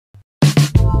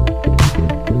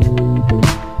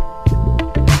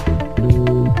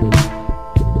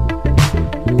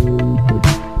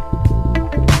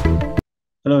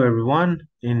Hello everyone.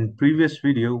 In previous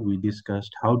video, we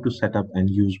discussed how to set up and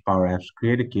use Power Apps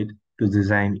Creator Kit to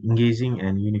design engaging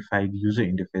and unified user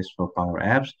interface for Power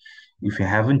Apps. If you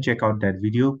haven't checked out that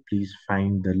video, please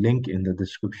find the link in the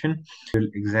description. We'll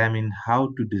examine how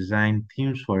to design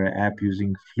themes for your app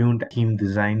using Fluent Theme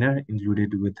Designer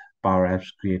included with Power Apps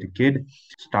Creator Kit.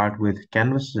 Start with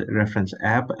Canvas Reference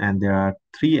app, and there are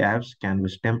three apps: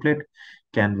 Canvas Template,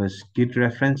 Canvas Kit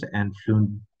Reference, and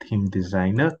Fluent Theme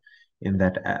Designer in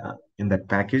that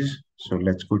package. So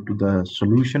let's go to the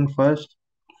solution first,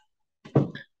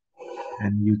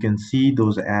 and you can see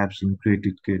those apps in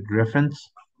Created Kit reference.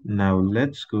 Now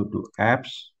let's go to apps.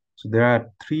 So there are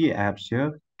three apps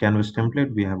here. Canvas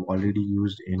template we have already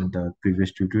used in the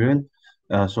previous tutorial.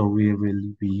 So we will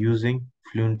be using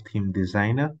Fluent Theme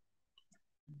Designer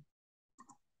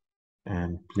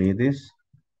and play this.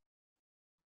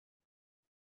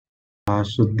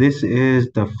 So this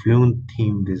is the Fluent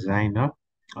Theme Designer.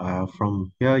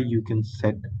 From here you can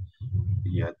set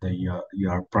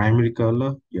your primary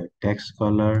color, your text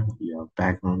color, your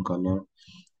background color,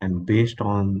 and based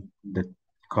on the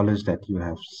colors that you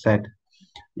have set,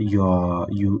 you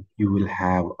will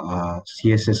have a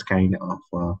CSS kind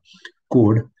of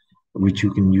code which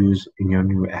you can use in your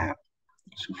new app.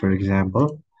 So for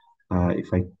example,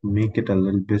 if I make it a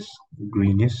little bit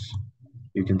greenish,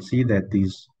 you can see that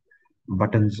these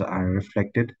buttons are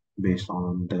reflected based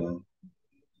on the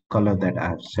color that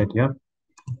I've set here.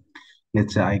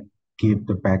 Let's say I keep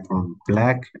the background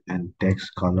black and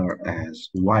text color as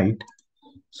white.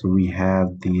 So we have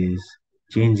these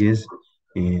changes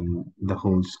in the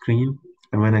whole screen.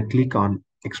 And when I click on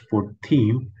export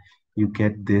theme, you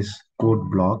get this code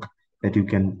block that you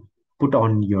can put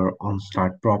on your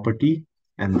onStart property,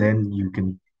 and then you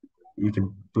can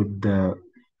put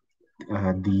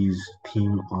these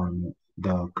theme on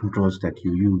the controls that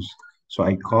you use. So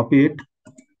I copy it,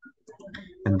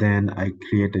 and then I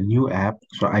create a new app.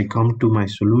 So I come to my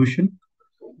solution,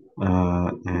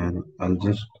 and I'll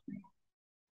just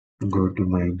go to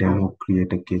my demo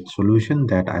creator kit solution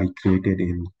that I created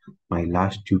in my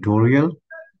last tutorial.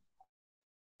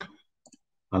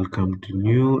 I'll come to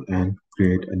new and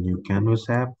create a new canvas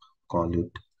app, call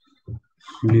it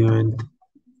Fluent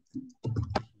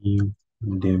Theme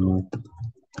Demo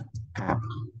App,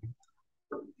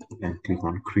 and click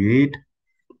on create.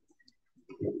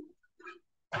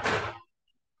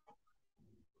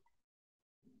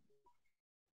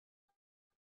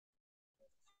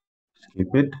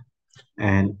 Skip it,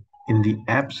 and in the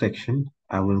app section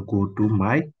I will go to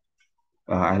my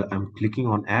I'm clicking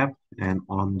on app, and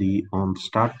on the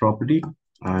start property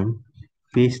I'm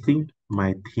pasting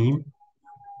my theme,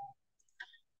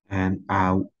 and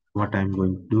what I'm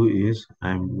going to do is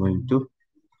I'm going to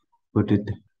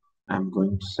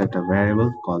set a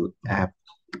variable called app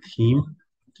theme,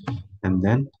 and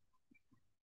then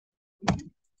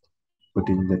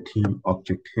putting the theme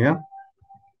object here.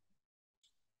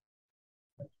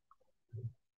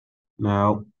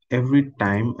 Now, every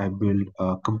time I build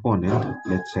a component,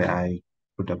 let's say I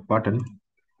put a button,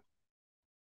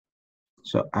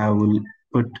 so I will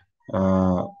put,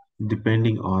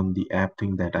 depending on the app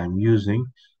thing that I'm using,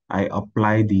 I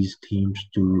apply these themes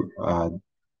to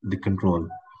the control.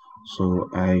 So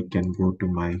I can go to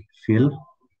my fill,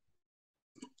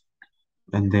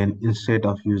 and then instead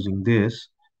of using this,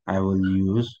 I will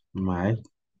use my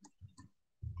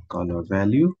color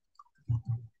value,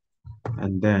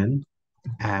 and then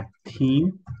app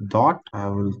theme dot, I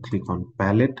will click on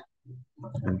palette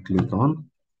and click on.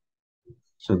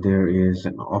 So there is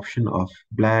an option of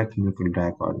black, neutral,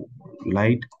 dark, or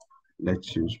light.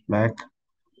 Let's use black.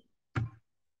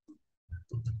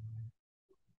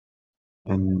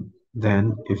 And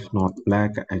then if not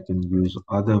black, I can use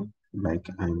other, like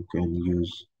I can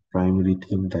use primary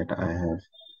theme that I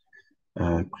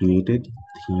have created,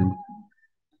 theme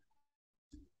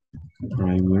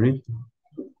primary.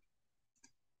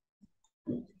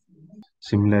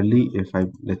 Similarly, if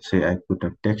let's say I put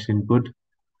a text input,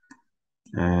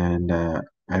 and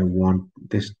I want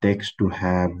this text to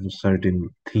have a certain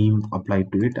theme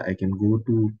applied to it, I can go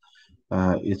to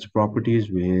its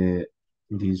properties where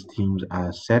these themes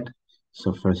are set.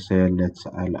 So for say,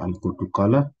 I'll go to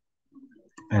color,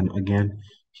 and again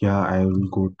here I will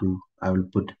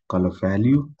put color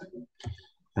value,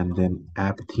 and then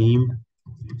app theme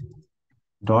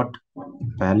dot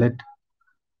palette,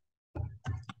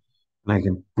 and I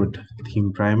can put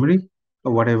theme primary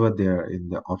or whatever there in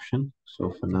the option.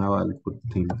 So for now I'll put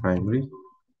theme primary.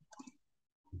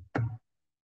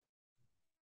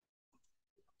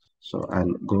 So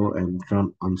I'll go and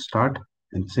run on start,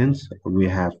 and since we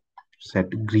have set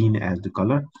green as the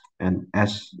color, and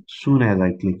as soon as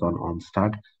I click on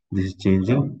start, this is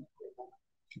changing.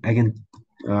 I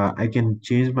can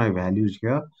change my values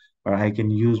here, or I can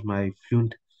use my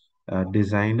Fluent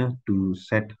designer to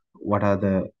set what are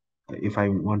the, if I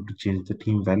want to change the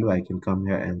theme value, I can come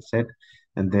here and set,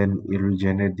 and then it will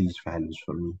generate these values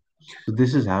for me. So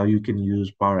this is how you can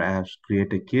use Power Apps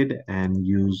Create a Kit and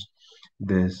use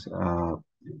this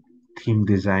theme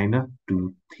designer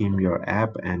to theme your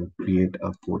app and create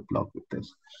a code block with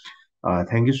this.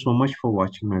 Thank you so much for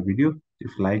watching my video.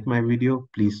 If you like my video,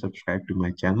 please subscribe to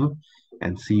my channel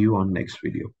and see you on next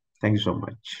video. Thank you so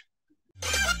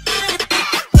much.